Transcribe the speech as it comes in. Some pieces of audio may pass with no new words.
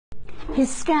His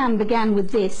scam began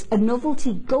with this, a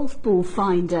novelty golf ball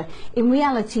finder. In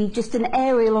reality, just an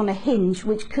aerial on a hinge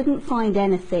which couldn't find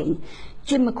anything.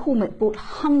 Jim McCormick bought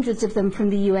hundreds of them from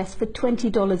the US for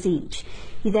 $20 each.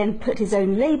 He then put his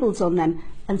own labels on them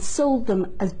and sold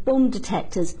them as bomb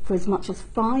detectors for as much as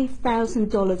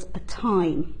 $5,000 a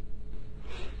time.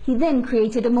 He then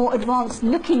created a more advanced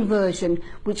looking version,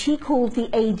 which he called the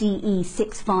ADE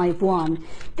 651.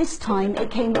 This time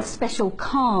it came with special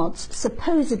cards,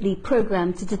 supposedly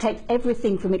programmed to detect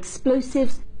everything from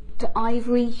explosives to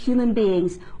ivory, human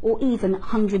beings, or even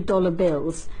 $100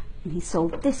 bills. And he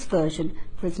sold this version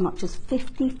for as much as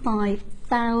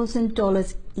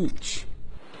 $55,000 each.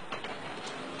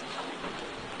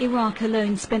 Iraq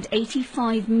alone spent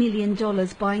 $85 million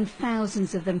buying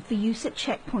thousands of them for use at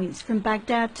checkpoints from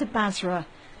Baghdad to Basra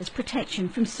as protection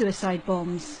from suicide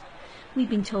bombs. We've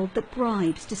been told that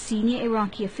bribes to senior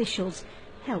Iraqi officials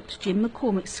helped Jim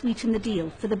McCormick sweeten the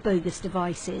deal for the bogus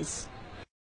devices.